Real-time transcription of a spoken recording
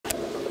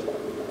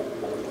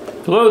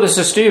Hello, this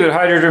is Steve at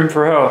Hydrogen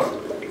for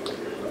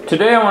Health.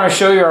 Today I want to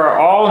show you our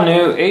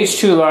all-new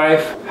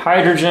H2Life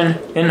hydrogen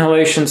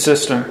inhalation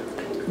system.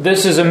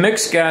 This is a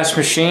mixed gas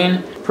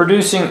machine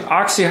producing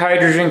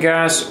oxyhydrogen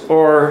gas,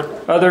 or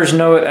others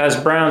know it as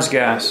Brown's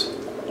gas.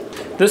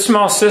 This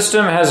small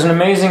system has an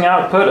amazing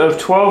output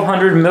of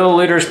 1200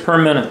 milliliters per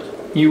minute.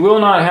 You will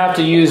not have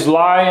to use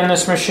lye in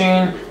this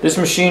machine. This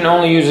machine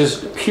only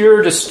uses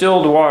pure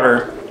distilled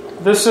water.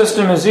 This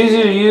system is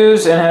easy to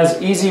use and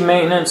has easy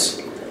maintenance.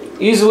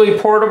 Easily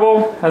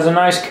portable, has a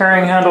nice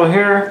carrying handle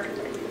here.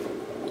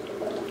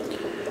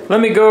 Let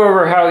me go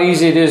over how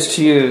easy it is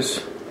to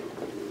use.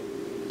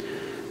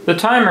 The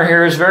timer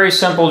here is very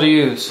simple to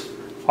use.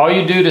 All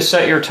you do to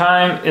set your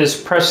time is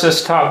press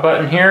this top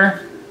button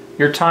here.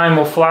 Your time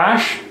will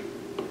flash.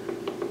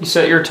 You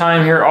set your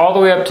time here all the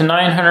way up to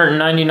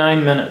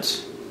 999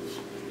 minutes.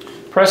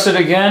 Press it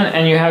again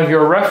and you have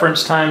your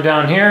reference time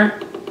down here.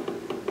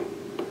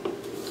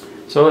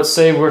 So let's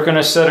say we're going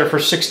to set it for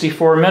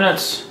 64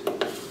 minutes.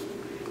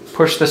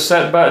 Push the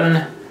set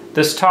button.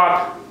 This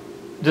top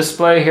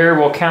display here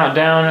will count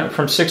down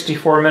from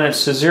 64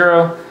 minutes to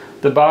 0.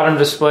 The bottom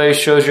display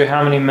shows you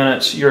how many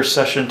minutes your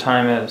session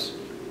time is.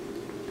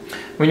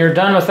 When you're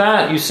done with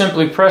that, you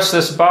simply press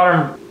this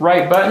bottom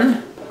right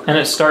button and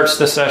it starts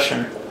the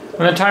session.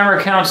 When the timer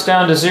counts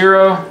down to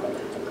 0,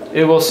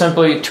 it will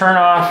simply turn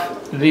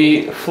off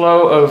the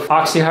flow of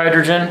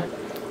oxyhydrogen.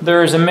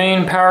 There is a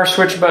main power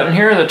switch button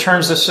here that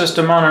turns the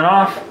system on and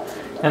off.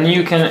 And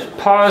you can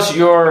pause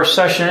your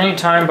session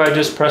anytime by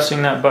just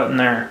pressing that button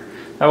there.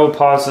 That will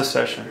pause the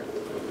session.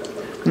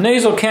 The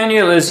nasal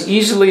cannula is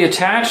easily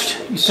attached.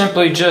 You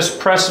simply just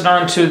press it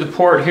onto the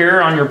port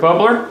here on your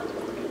bubbler.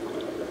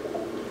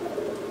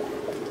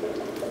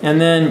 And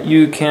then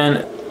you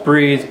can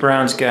breathe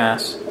Brown's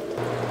gas.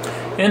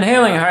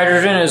 Inhaling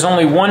hydrogen is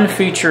only one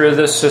feature of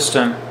this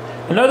system.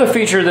 Another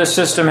feature this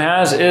system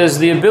has is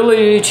the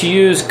ability to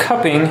use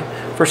cupping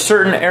for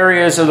certain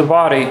areas of the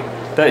body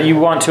that you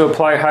want to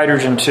apply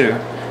hydrogen to.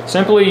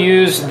 Simply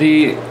use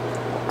the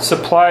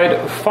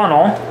supplied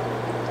funnel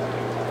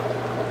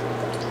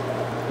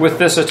with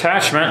this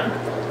attachment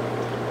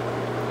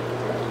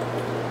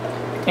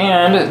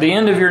and the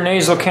end of your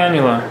nasal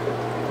cannula.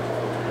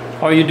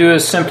 All you do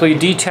is simply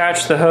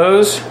detach the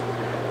hose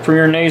from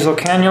your nasal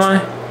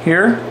cannula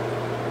here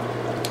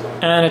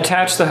and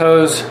attach the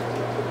hose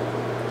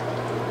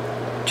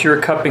to your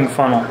cupping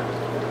funnel.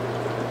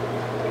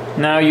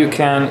 Now you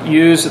can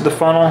use the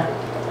funnel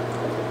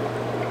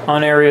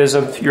on areas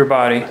of your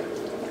body.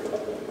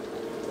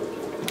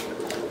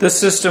 This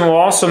system will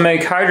also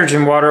make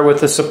hydrogen water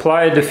with the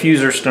supplied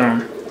diffuser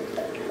stone.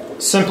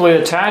 Simply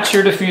attach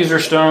your diffuser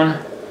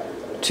stone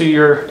to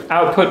your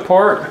output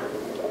port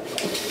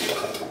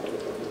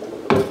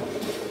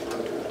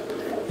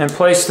and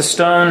place the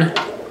stone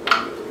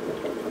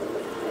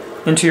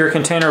into your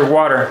container of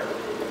water.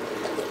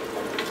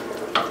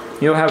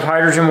 You'll have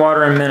hydrogen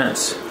water in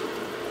minutes.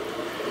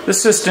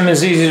 This system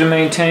is easy to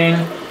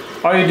maintain.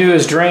 All you do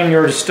is drain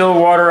your distilled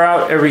water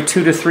out every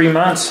 2 to 3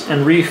 months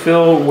and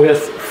refill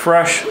with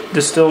fresh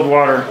distilled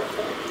water.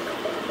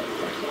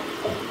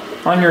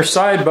 On your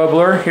side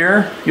bubbler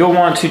here, you'll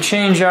want to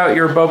change out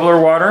your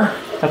bubbler water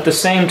at the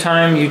same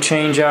time you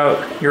change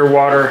out your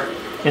water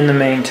in the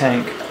main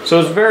tank. So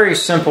it's very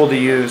simple to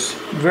use.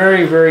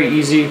 Very, very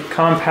easy,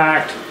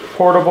 compact,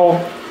 portable,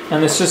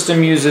 and the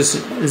system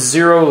uses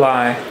 0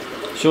 lye.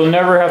 So you'll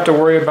never have to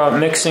worry about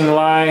mixing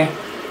lye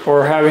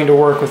or having to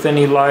work with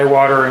any lye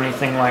water or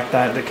anything like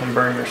that that can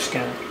burn your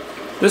skin.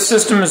 This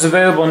system is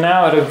available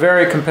now at a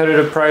very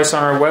competitive price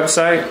on our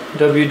website,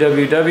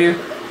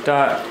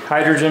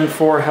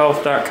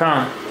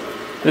 www.hydrogen4health.com.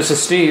 This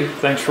is Steve.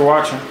 Thanks for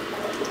watching.